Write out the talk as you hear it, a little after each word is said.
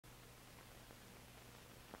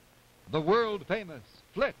the world-famous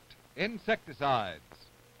Flit insecticides.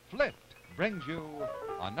 Flit brings you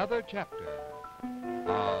another chapter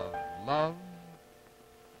of love,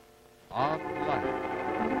 of life.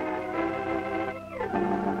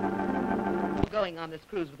 Going on this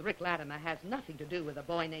cruise with Rick Latimer has nothing to do with a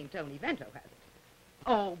boy named Tony Vento, has it?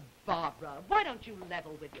 Oh, Barbara, why don't you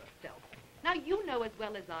level with yourself? Now, you know as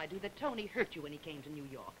well as I do that Tony hurt you when he came to New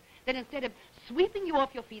York. That instead of sweeping you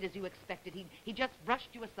off your feet as you expected, he just brushed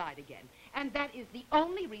you aside again. And that is the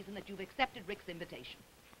only reason that you've accepted Rick's invitation.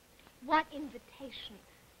 What invitation?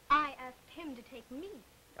 I asked him to take me.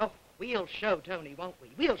 Oh, we'll show Tony, won't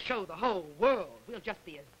we? We'll show the whole world. We'll just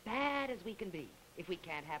be as bad as we can be. If we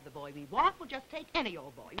can't have the boy we want, we'll just take any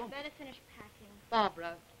old boy, won't we? Better finish packing.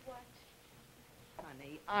 Barbara. What?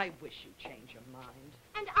 Honey, I wish you'd change your mind.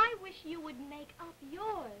 And I wish you would make up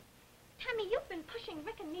yours. Tammy, you've been pushing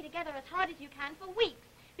Rick and me together as hard as you can for weeks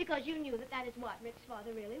because you knew that that is what Rick's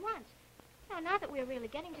father really wants. Now that we're really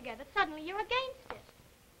getting together, suddenly you're against it.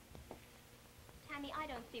 Tammy, I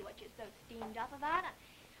don't see what you're so steamed up about.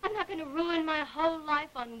 I'm not going to ruin my whole life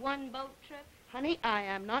on one boat trip. Honey, I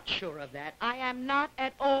am not sure of that. I am not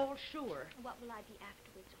at all sure. What will I be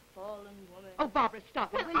afterwards, a fallen woman? Oh, Barbara,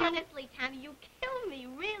 stop it, Well, will you? honestly, Tammy, you kill me.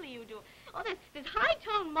 Really, you do. Oh, there's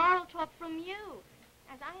high-toned moral talk from you.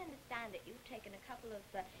 As I understand it, you've taken a couple of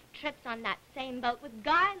trips on that same boat with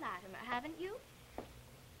Guy Latimer, haven't you?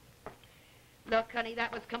 Look, honey,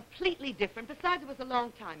 that was completely different. Besides, it was a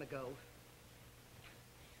long time ago.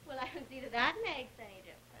 Well, I don't see that that makes any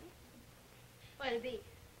difference. Well,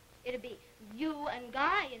 it'd be you and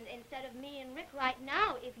Guy instead of me and Rick right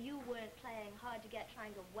now if you weren't playing hard to get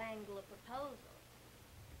trying to wangle a proposal.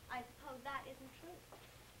 I suppose that isn't true.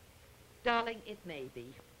 Darling, it may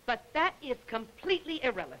be. But that is completely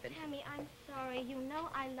irrelevant. Tammy, I'm sorry. You know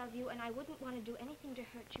I love you, and I wouldn't want to do anything to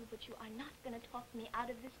hurt you, but you are not going to talk me out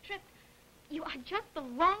of this trip. You are just the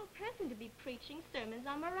wrong person to be preaching sermons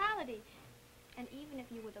on morality. And even if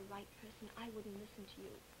you were the right person, I wouldn't listen to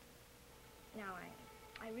you. Now,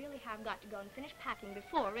 I really have got to go and finish packing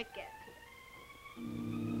before Rick gets here.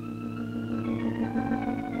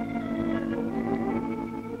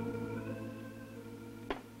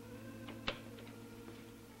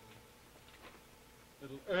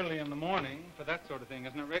 Early in the morning for that sort of thing,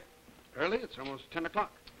 isn't it, Rick? Early? It's almost 10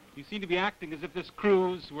 o'clock. You seem to be acting as if this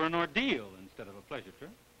cruise were an ordeal instead of a pleasure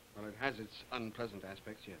trip. Well, it has its unpleasant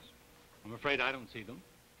aspects, yes. I'm afraid I don't see them.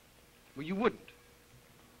 Well, you wouldn't.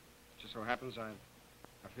 It just so happens I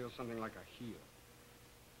feel something like a heel.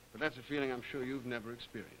 But that's a feeling I'm sure you've never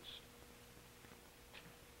experienced.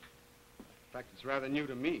 In fact, it's rather new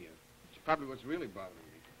to me. It's probably what's really bothering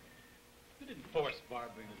me. You didn't force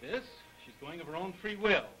Barbara into this. She's going of her own free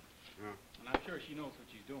will. Yeah. And I'm sure she knows what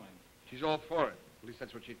she's doing. She's all for it. At least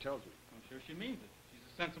that's what she tells me. I'm sure she means it. She's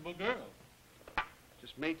a sensible girl.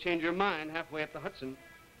 Just may change her mind halfway up the Hudson.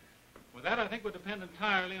 Well, that, I think, would depend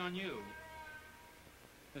entirely on you.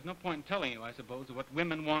 There's no point in telling you, I suppose, that what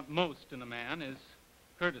women want most in a man is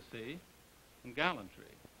courtesy and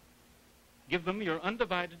gallantry. Give them your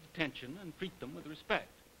undivided attention and treat them with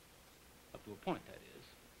respect. Up to a point, that is.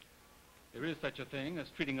 There is such a thing as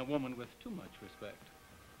treating a woman with too much respect.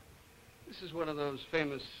 This is one of those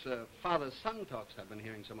famous father-son talks I've been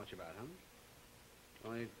hearing so much about, huh?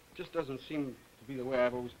 Well, it just doesn't seem to be the way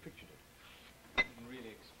I've always pictured it. I didn't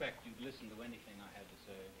really expect you'd listen to anything I had to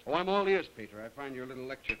say. Oh, I'm all ears, Peter. I find your little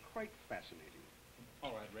lecture quite fascinating.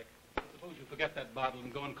 All right, Rick. Suppose you forget that bottle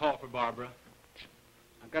and go and call for Barbara.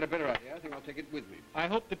 I've got a better idea. I think I'll take it with me. I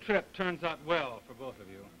hope the trip turns out well for both of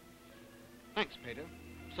you. Thanks, Peter.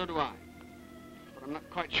 So do I. But I'm not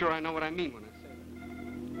quite sure I know what I mean when I say that.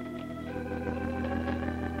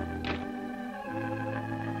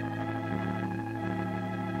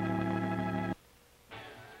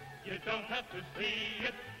 You don't have to see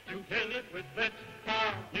it to kill it with Flit.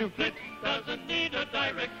 New Flit doesn't need a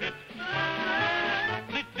direct hit.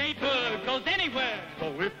 Flit vapor goes anywhere.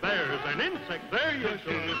 So if there's an insect there, you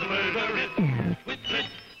should murder it with Flit.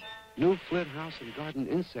 New Flit House and Garden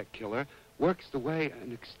Insect Killer works the way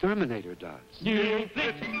an exterminator does. New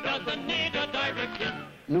Flit doesn't need a direct hit.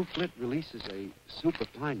 New Flit releases a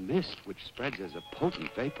superfine mist which spreads as a potent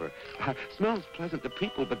vapor. Smells pleasant to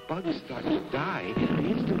people, but bugs start to die the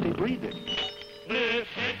instant they breathe it. Flit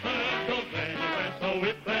vapor goes anywhere, so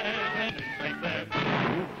if there's an insect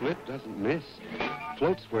there. New Flit doesn't miss.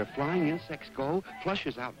 Floats where flying insects go,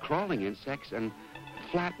 flushes out crawling insects, and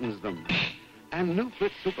flattens them. And New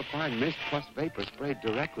Flit Superfine Mist plus Vapor sprayed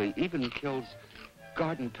directly even kills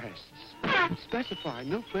garden pests. Specify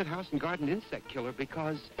New Flit House and Garden Insect Killer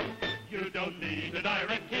because... You don't need a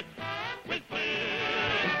direct hit with Flit.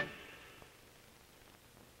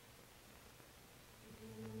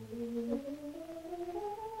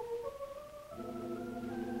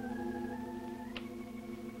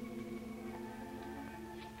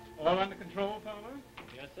 control tower?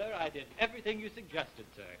 Yes, sir. I did everything you suggested,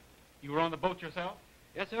 sir. You were on the boat yourself?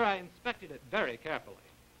 Yes, sir. I inspected it very carefully.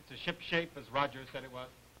 It's a ship shape as Roger said it was?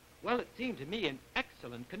 Well, it seemed to me in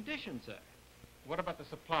excellent condition, sir. What about the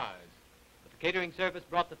supplies? But the catering service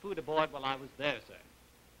brought the food aboard while I was there, sir.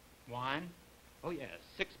 Wine? Oh, yes.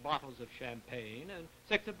 6 bottles of champagne and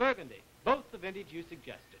 6 of Burgundy, both the vintage you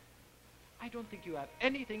suggested. I don't think you have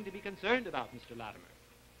anything to be concerned about, Mr. Latimer.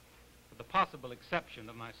 With the possible exception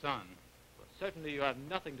of my son. Well, certainly you have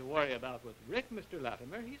nothing to worry about with Rick, Mr.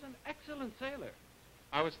 Latimer. He's an excellent sailor.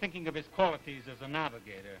 I was thinking of his qualities as a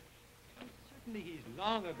navigator. Certainly he's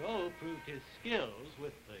long ago proved his skills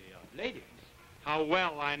with the ladies. How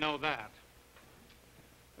well I know that.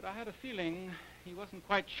 But I had a feeling he wasn't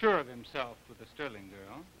quite sure of himself with the Sterling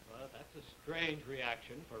girl. Well, that's a strange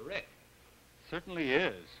reaction for Rick. Certainly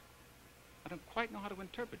is. I don't quite know how to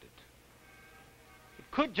interpret it.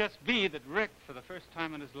 It could just be that Rick, for the first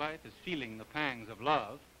time in his life, is feeling the pangs of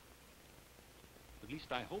love. At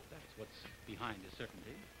least I hope that's what's behind his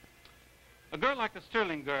certainty. A girl like the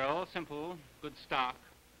Sterling girl, simple, good stock,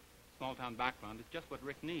 small-town background, is just what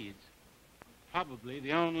Rick needs. Probably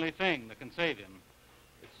the only thing that can save him.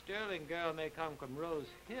 The Sterling girl may come from Rose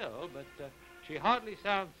Hill, but she hardly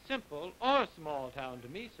sounds simple or small-town to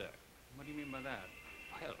me, sir. What do you mean by that?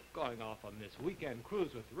 Well, going off on this weekend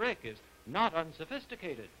cruise with Rick is not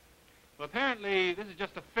unsophisticated. Well, apparently this is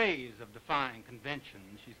just a phase of defying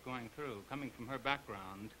conventions she's going through. Coming from her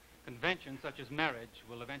background, conventions such as marriage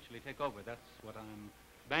will eventually take over. That's what I'm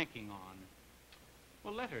banking on.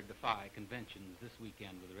 Well, let her defy conventions this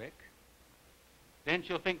weekend with Rick. Then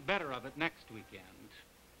she'll think better of it next weekend.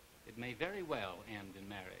 It may very well end in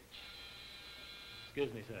marriage.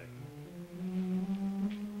 Excuse me, sir.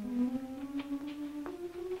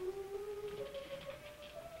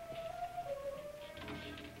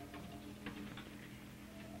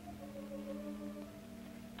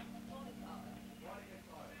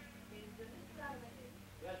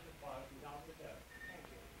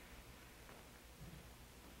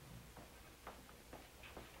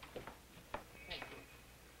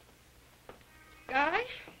 Guy,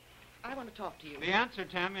 I want to talk to you. The answer,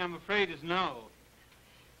 Tammy, I'm afraid is no.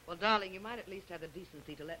 Well, darling, you might at least have the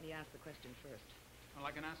decency to let me ask the question first. Well,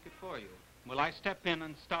 I can ask it for you. Will I step in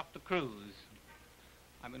and stop the cruise?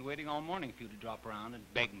 I've been waiting all morning for you to drop around and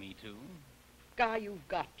beg me to. Guy, you've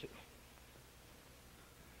got to.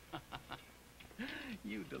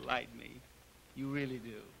 You delight me. You really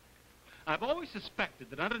do. I've always suspected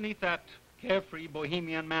that underneath that carefree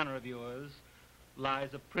bohemian manner of yours lies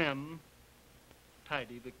a prim,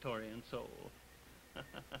 tidy Victorian soul.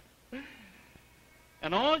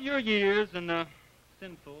 And all your years in the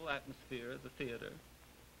sinful atmosphere of the theater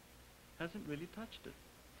hasn't really touched it.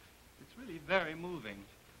 It's really very moving.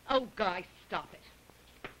 Oh, Guy, stop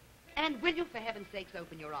it. And will you, for heaven's sakes,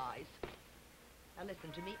 open your eyes? Now,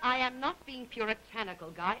 listen to me. I am not being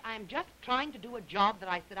puritanical, Guy. I am just trying to do a job that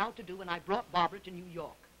I set out to do when I brought Barbara to New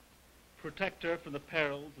York. Protect her from the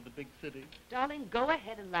perils of the big city. Darling, go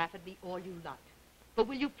ahead and laugh at me all you like. But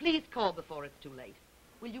will you please call before it's too late?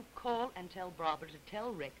 Will you call and tell Barbara to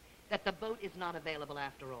tell Rick that the boat is not available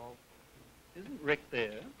after all? Isn't Rick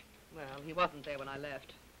there? Well, he wasn't there when I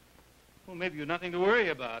left. Well, maybe you've nothing to worry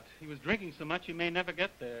about. He was drinking so much he may never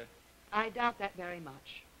get there. I doubt that very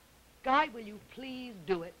much. Guy, will you please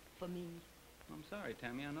do it for me? I'm sorry,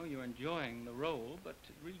 Tammy. I know you're enjoying the role, but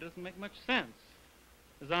it really doesn't make much sense.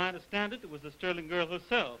 As I understand it, it was the Sterling girl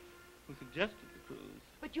herself who suggested the cruise.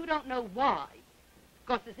 But you don't know why. Of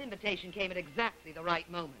course, this invitation came at exactly the right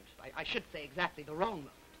moment. I should say exactly the wrong moment.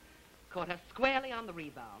 Caught her squarely on the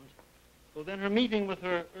rebound. Well, then her meeting with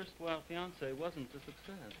her erstwhile fiancé wasn't a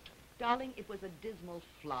success. Darling, it was a dismal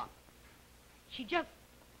flop. She just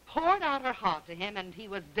poured out her heart to him, and he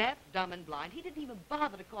was deaf, dumb, and blind. He didn't even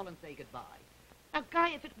bother to call and say goodbye. Now, Guy,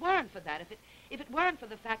 if it weren't for that, if it weren't for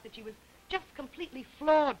the fact that she was just completely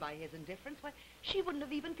floored by his indifference, why, she wouldn't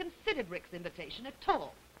have even considered Rick's invitation at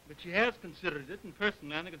all. But she has considered it, and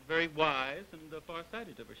personally, I think it's very wise and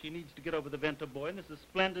far-sighted of her. She needs to get over the Vento boy, and this is a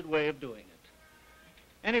splendid way of doing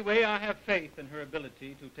it. Anyway, I have faith in her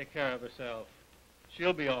ability to take care of herself.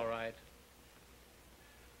 She'll be all right.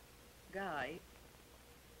 Guy,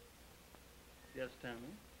 Yes, Tammy?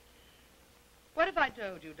 what if I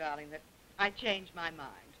told you, darling, that I changed my mind?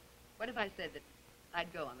 What if I said that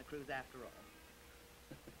I'd go on the cruise after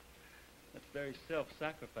all? That's very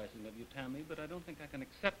self-sacrificing of you, Tammy, but I don't think I can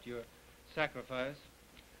accept your sacrifice.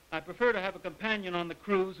 I prefer to have a companion on the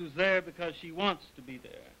cruise who's there because she wants to be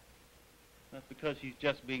there, not because she's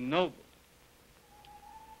just being noble.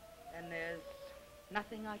 And there's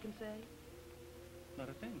nothing I can say? Not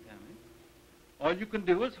a thing, Tammy. All you can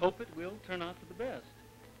do is hope it will turn out for the best,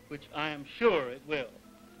 which I am sure it will.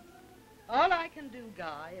 All I can do,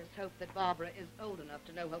 Guy, is hope that Barbara is old enough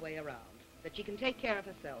to know her way around, that she can take care of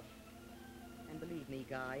herself. And believe me,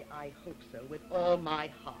 Guy, I hope so with all my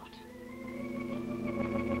heart.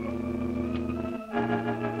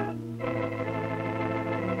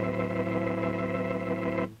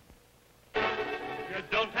 You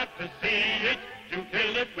don't have to see it to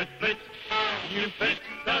kill it with Flit. New Flit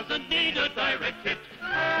doesn't need a direct hit.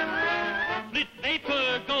 Flit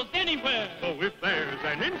vapor goes anywhere. So if there's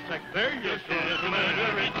an insect there, you're sure to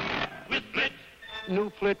murder it with Flit. New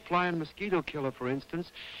Flit flying mosquito killer, for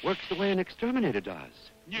instance, works the way an exterminator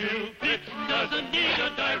does. New Flit doesn't need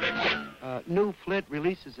a direct hit. New Flit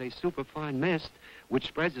releases a superfine mist which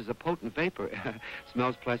spreads as a potent vapor.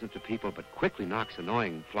 Smells pleasant to people, but quickly knocks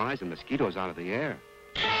annoying flies and mosquitoes out of the air.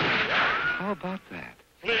 How about that?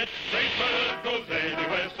 Flit vapor goes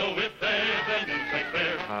anywhere, so if there's an insect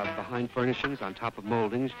there, Behind furnishings, on top of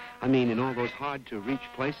moldings. I mean, in all those hard-to-reach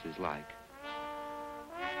places like...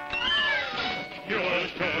 you're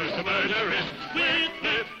sure to murder it with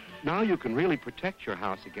Flit. Now you can really protect your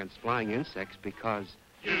house against flying insects because...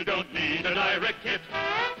 You don't need a direct hit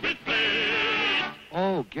with Flit.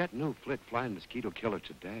 Oh, get New Flit Flying Mosquito Killer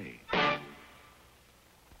today.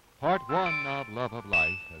 Part 1 of Love of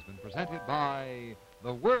Life has been presented by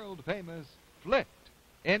the world-famous Flit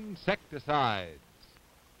Insecticides.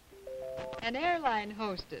 An airline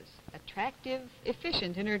hostess, attractive,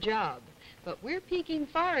 efficient in her job. But we're peeking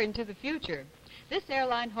far into the future. This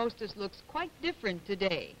airline hostess looks quite different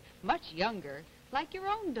today, much younger, like your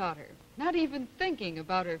own daughter, not even thinking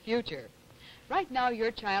about her future. Right now,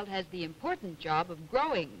 your child has the important job of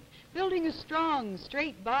growing, building a strong,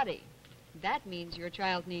 straight body. That means your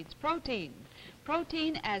child needs protein.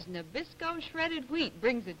 Protein as Nabisco shredded wheat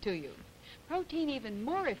brings it to you. Protein even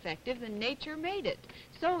more effective than nature made it,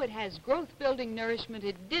 so it has growth-building nourishment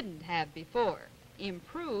it didn't have before.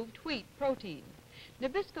 Improved wheat protein.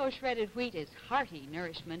 Nabisco shredded wheat is hearty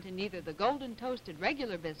nourishment in either the golden toasted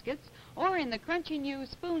regular biscuits or in the crunchy new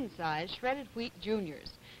spoon-sized shredded wheat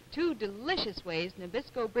juniors. Two delicious ways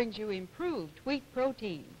Nabisco brings you improved wheat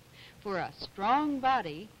protein for a strong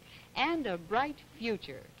body and a bright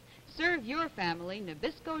future. Serve your family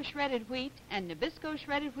Nabisco shredded wheat and Nabisco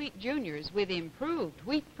shredded wheat juniors with improved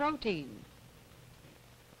wheat protein.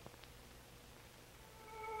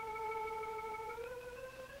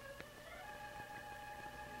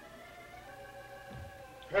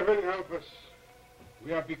 Heaven help us.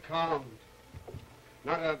 We are becalmed.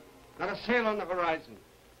 Not a sail on the horizon.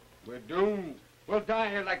 We're doomed. We'll die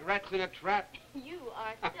here like rats in a trap. You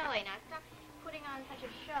are silly. Now stop putting on such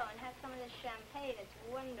a show and have some of this champagne.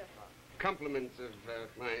 It's wonderful. Compliments of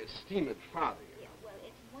my esteemed father. Yeah, well,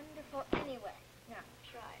 it's wonderful anyway. Now,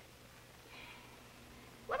 try it.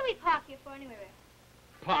 What do we park here for anyway, Rick?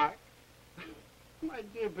 Park? My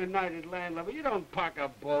dear benighted landlubber, you don't park a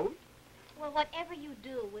boat. Well, whatever you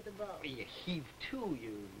do with a boat. You heave to,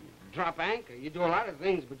 you drop anchor. You do a lot of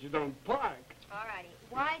things, but you don't park. All righty.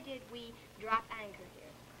 Why did we drop anchor here?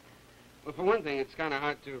 Well, for one thing, it's kind of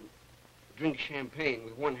hard to drink champagne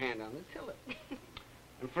with one hand on the tiller.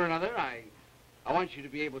 And for another, I want you to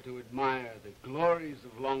be able to admire the glories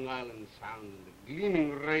of Long Island Sound and the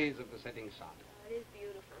gleaming rays of the setting sun. Oh, it is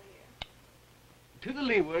beautiful here. To the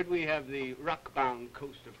leeward, we have the rock-bound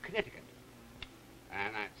coast of Connecticut.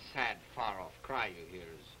 And that sad, far-off cry you hear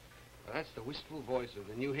is, well, that's the wistful voice of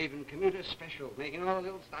the New Haven Commuter Special, making all the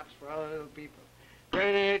little stops for all the little people.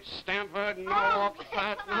 Greenwich, Stamford, Norwalk,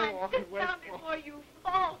 Platte, Norwalk, sit West. down before you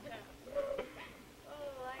fall down.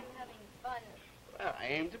 Oh, I'm having fun. Well, I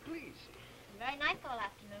aim to please. Very nice all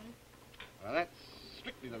afternoon. Well, that's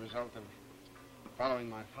strictly the result of following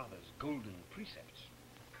my father's golden precepts.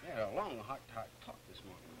 We had a long, heart-to-heart talk this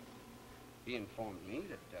morning. He informed me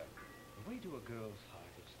that the way to a girl's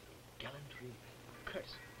heart is through gallantry and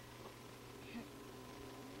courtesy. You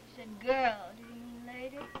said girl. Do you mean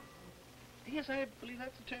lady? Yes, I believe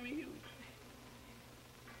that's the term he used.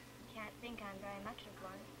 Can't think I'm very much of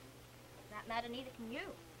one. For that matter, neither can you.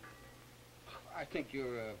 I think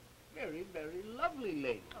you're a very, very lovely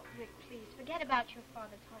lady. Oh, Rick, please, forget about your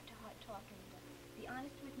father's heart-to-heart talk and be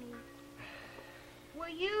honest with me. Were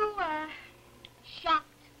you, shocked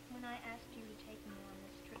when I asked you to take me on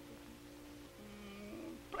this trip with me?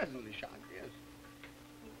 Pleasantly shocked, yes.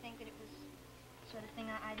 You think that it was the sort of thing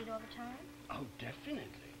I did all the time? Oh,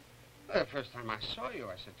 definitely. Well, the first time I saw you,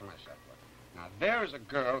 I said to myself, well, now there's a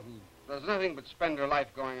girl who does nothing but spend her life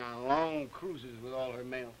going on long cruises with all her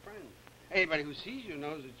male friends. Anybody who sees you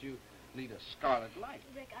knows that you lead a scarlet life.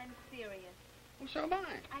 Rick, I'm serious. Well, so am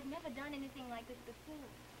I. I've never done anything like this before.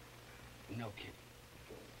 No kidding.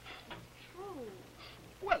 True.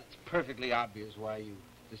 Well, it's perfectly obvious why you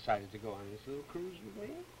decided to go on this little cruise with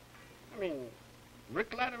me. I mean,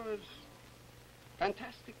 Rick Latimer's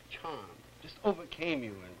fantastic charm just overcame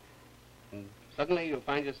you, and suddenly you'll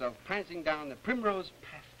find yourself prancing down the primrose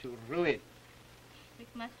path to ruin.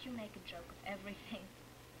 Rick, must you make a joke of everything?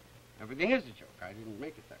 Everything is a joke. I didn't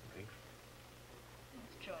make it that way.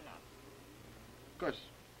 That's true enough. Of course,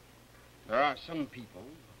 there are some people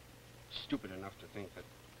stupid enough to think that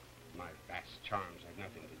my vast charms have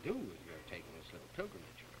nothing to do with your taking this little pilgrimage.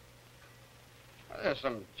 There are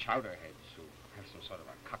some chowderheads who have some sort of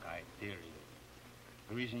a cockeyed theory that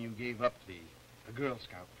the reason you gave up the Girl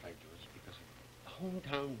Scout pledge was because of the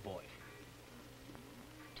hometown boy.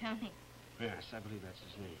 Tony. Yes, I believe that's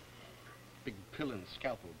his name. Big pill and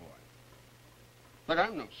scalpel boy. But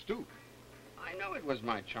I'm no stoop. I know it was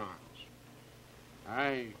my charms.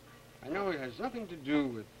 I know it has nothing to do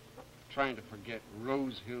with trying to forget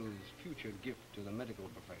Rose Hill's future gift to the medical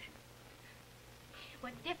profession.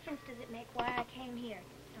 What difference does it make why I came here?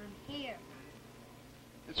 I'm here.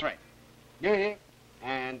 That's right. You're here,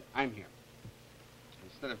 and I'm here.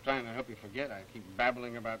 Instead of trying to help you forget, I keep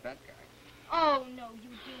babbling about that guy. Oh, no, you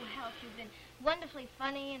do help. You've been wonderfully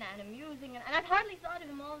funny and amusing, and I've hardly thought of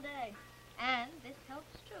him all day. And this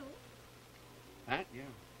helps, too. That? Yeah.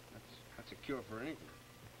 That's a cure for anything.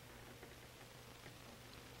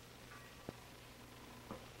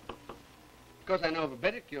 Of course, I know of a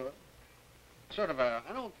better cure. Sort of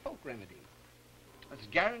an old folk remedy. That's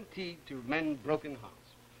guaranteed to mend broken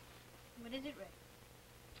hearts. What is it, Rick?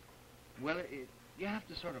 Well, you have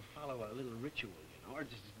to sort of follow a little ritual, you know, or it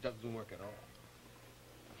just doesn't work at all.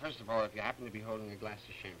 First of all, if you happen to be holding a glass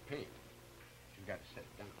of champagne, you've got to set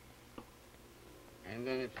it down. And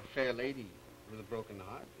then if a fair lady with a broken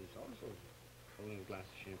heart is also holding a glass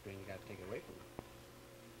of champagne, you got to take it away from her.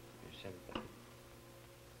 You set it down.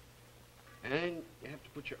 And you have to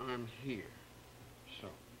put your arm here, so.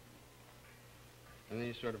 And then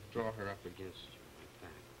you sort of draw her up against you like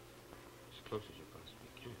that, as close as you possibly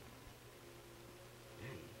can.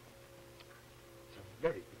 And it's a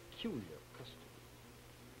very peculiar custom.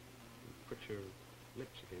 You put your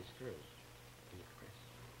lips against hers and you press.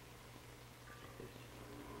 Like this.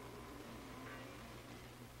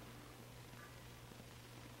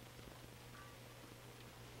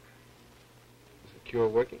 Is the cure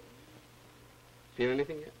working? Feel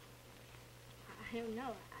anything yet? I don't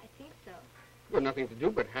know. I think so. Well, nothing to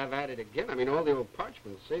do but have at it again. I mean, all the old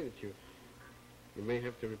parchments say that you may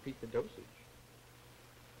have to repeat the dosage.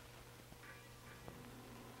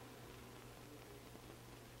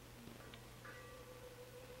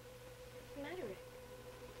 What's the matter, Rick?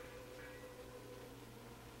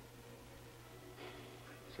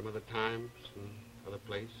 Some other time, some other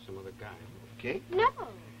place, some other guy. Okay? No.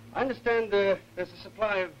 I understand there's a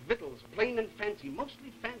supply of victuals, plain and fancy,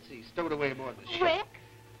 mostly fancy, stowed away aboard the ship. Rick?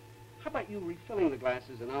 How about you refilling the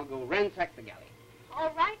glasses and I'll go ransack the galley?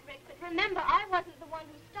 All right, Rick, but remember, I wasn't the one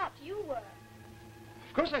who stopped. You were.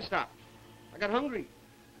 Of course I stopped. I got hungry.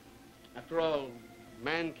 After all,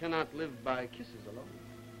 man cannot live by kisses alone.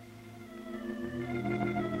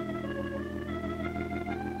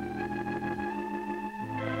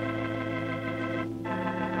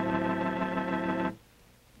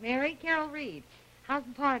 Mary Carol Reed, how's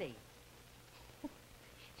the party?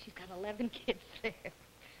 She's got 11 kids there.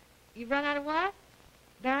 You run out of what?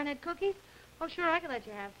 Baronet cookies? Oh, sure, I can let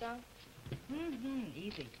you have some.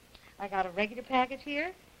 Easy. I got a regular package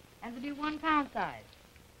here and the new 1 pound size.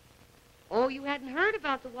 Oh, you hadn't heard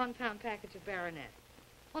about the 1 pound package of Baronet.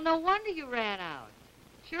 Well, no wonder you ran out.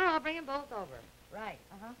 Sure, I'll bring them both over. Right,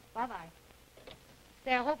 Bye-bye.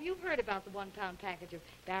 Say, I hope you've heard about the 1 pound package of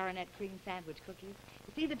Baronet cream sandwich cookies.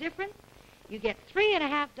 You see the difference? You get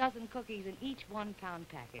 3½ dozen cookies in each 1 pound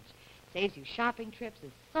package. Saves you shopping trips,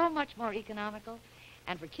 is so much more economical.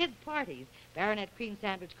 And for kids' parties, Baronet cream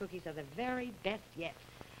sandwich cookies are the very best yet.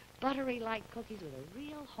 Buttery light cookies with a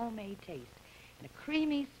real homemade taste. And a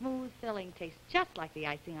creamy, smooth filling tastes just like the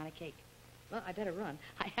icing on a cake. Well, I better run.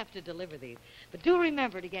 I have to deliver these. But do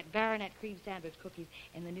remember to get Baronet cream sandwich cookies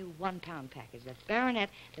in the new 1 pound package. That's Baronet,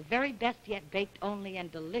 the very best yet, baked only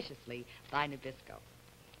and deliciously by Nabisco.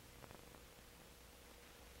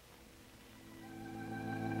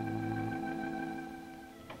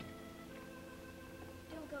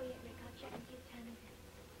 Don't go yet, Rick. I'll check and see if Tammy's in.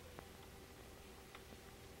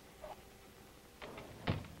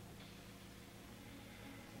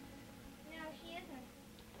 No, she isn't.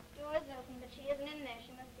 Door's open, but she isn't in there.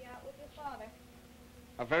 She must be out with your father.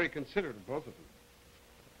 How very considerate of both of them.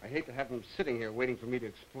 I hate to have them sitting here waiting for me to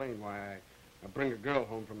explain why I bring a girl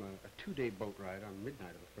home from a 2-day boat ride on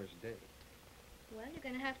midnight of the first day. Well, you're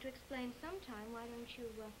going to have to explain sometime. Why don't you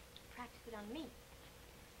practice it on me?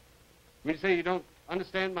 You mean to say you don't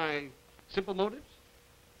understand my simple motives?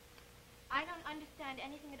 I don't understand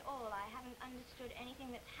anything at all. I haven't understood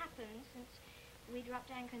anything that's happened since we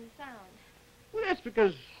dropped anchor in the Sound. Well, that's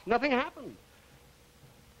because nothing happened.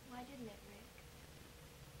 Why didn't it, Rick?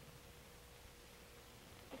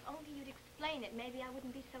 If only you'd explain it, maybe I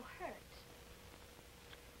wouldn't be so hurt.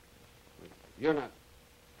 You're not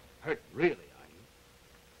hurt, really, are you?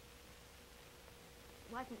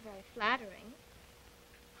 It wasn't very flattering.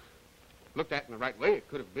 Looked at in the right way, it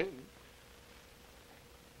could have been.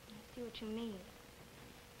 I see what you mean.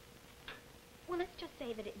 Well, let's just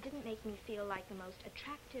say that it didn't make me feel like the most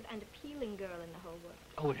attractive and appealing girl in the whole world.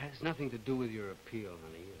 Oh, it has nothing to do with your appeal,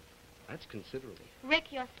 honey. That's considerable.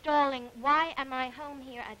 Rick, you're stalling. Why am I home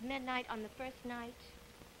here at midnight on the first night?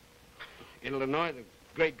 It'll annoy the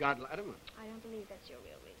great God Latimer. I don't believe that's your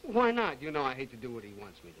real reason. Why not? You know I hate to do what he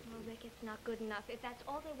wants me to do. Oh, Rick, it's not good enough. If that's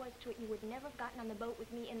all there was to it, you would never have gotten on the boat with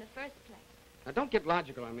me in the first place. Now, don't get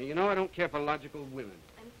logical on me. You know I don't care for logical women.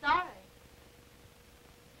 I'm sorry.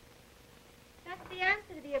 That's the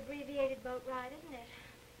answer to the abbreviated boat ride, isn't it?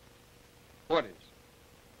 What is?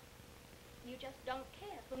 You just don't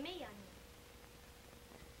care for me, I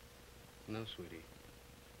mean. No, sweetie.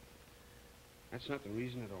 That's not the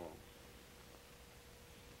reason at all.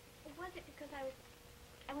 Or was it because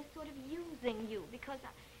I was sort of using you because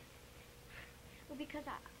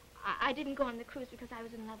I didn't go on the cruise because I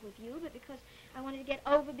was in love with you, but because I wanted to get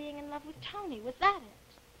over being in love with Tony. Was that it?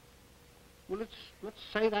 Well, let's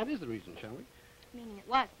say that is the reason, shall we? Meaning it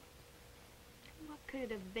wasn't. What could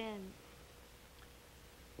it have been?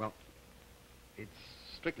 Well, it's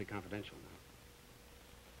strictly confidential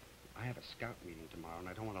now. I have a scout meeting tomorrow, and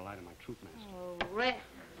I don't want to lie to my troop master. Oh, Rick.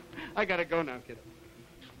 I gotta go now, kiddo.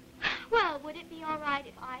 Well, would it be all right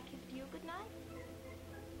if I kissed you goodnight?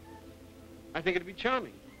 I think it'd be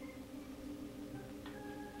charming.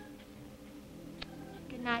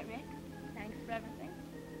 Good night, Rick. Thanks for everything.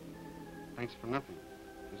 Thanks for nothing.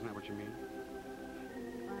 Isn't that what you mean?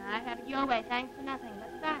 Well, I have it your way. Thanks for nothing.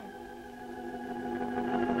 Let's sign.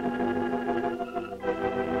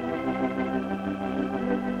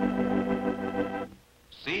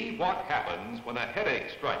 See what happens when a headache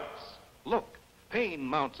strikes. Look, pain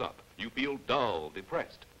mounts up. You feel dull,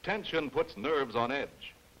 depressed. Tension puts nerves on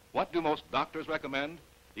edge. What do most doctors recommend?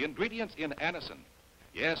 The ingredients in Anacin.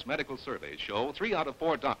 Yes, medical surveys show 3 out of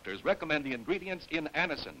 4 doctors recommend the ingredients in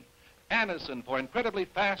Anacin. Anacin for incredibly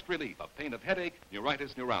fast relief of pain of headache,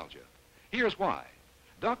 neuritis, neuralgia. Here's why.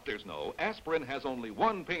 Doctors know aspirin has only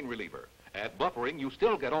one pain reliever. At buffering, you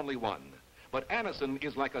still get only one. But Anacin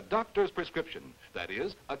is like a doctor's prescription. That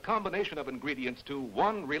is, a combination of ingredients to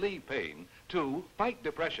 1, relieve pain, 2, fight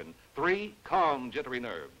depression, 3, calm jittery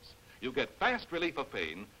nerves. You get fast relief of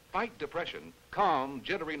pain, fight depression, calm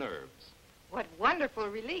jittery nerves. What wonderful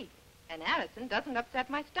relief. And Anacin doesn't upset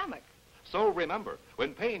my stomach. So remember,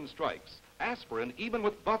 when pain strikes, aspirin, even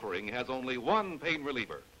with buffering, has only one pain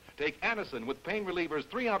reliever. Take Anacin with pain relievers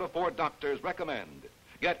 3 out of 4 doctors recommend.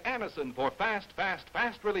 Get Anacin for fast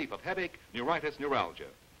relief of headache, neuritis, neuralgia.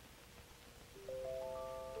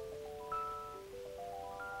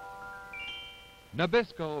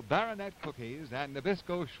 Nabisco Baronet Cookies and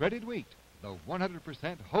Nabisco Shredded Wheat, the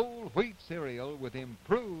 100% whole wheat cereal with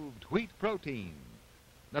improved wheat protein.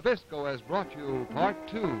 Nabisco has brought you part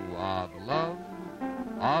 2 of Love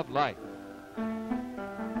of Life.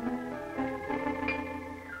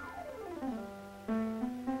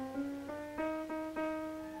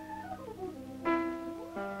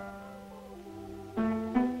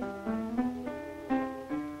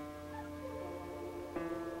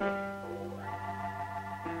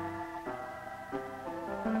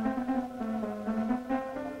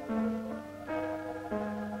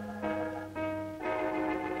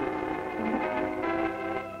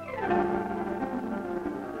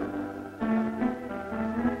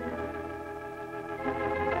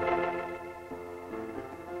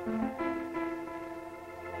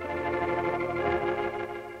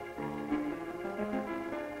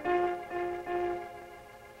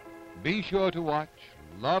 Be sure to watch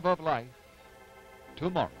Love of Life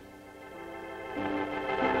tomorrow.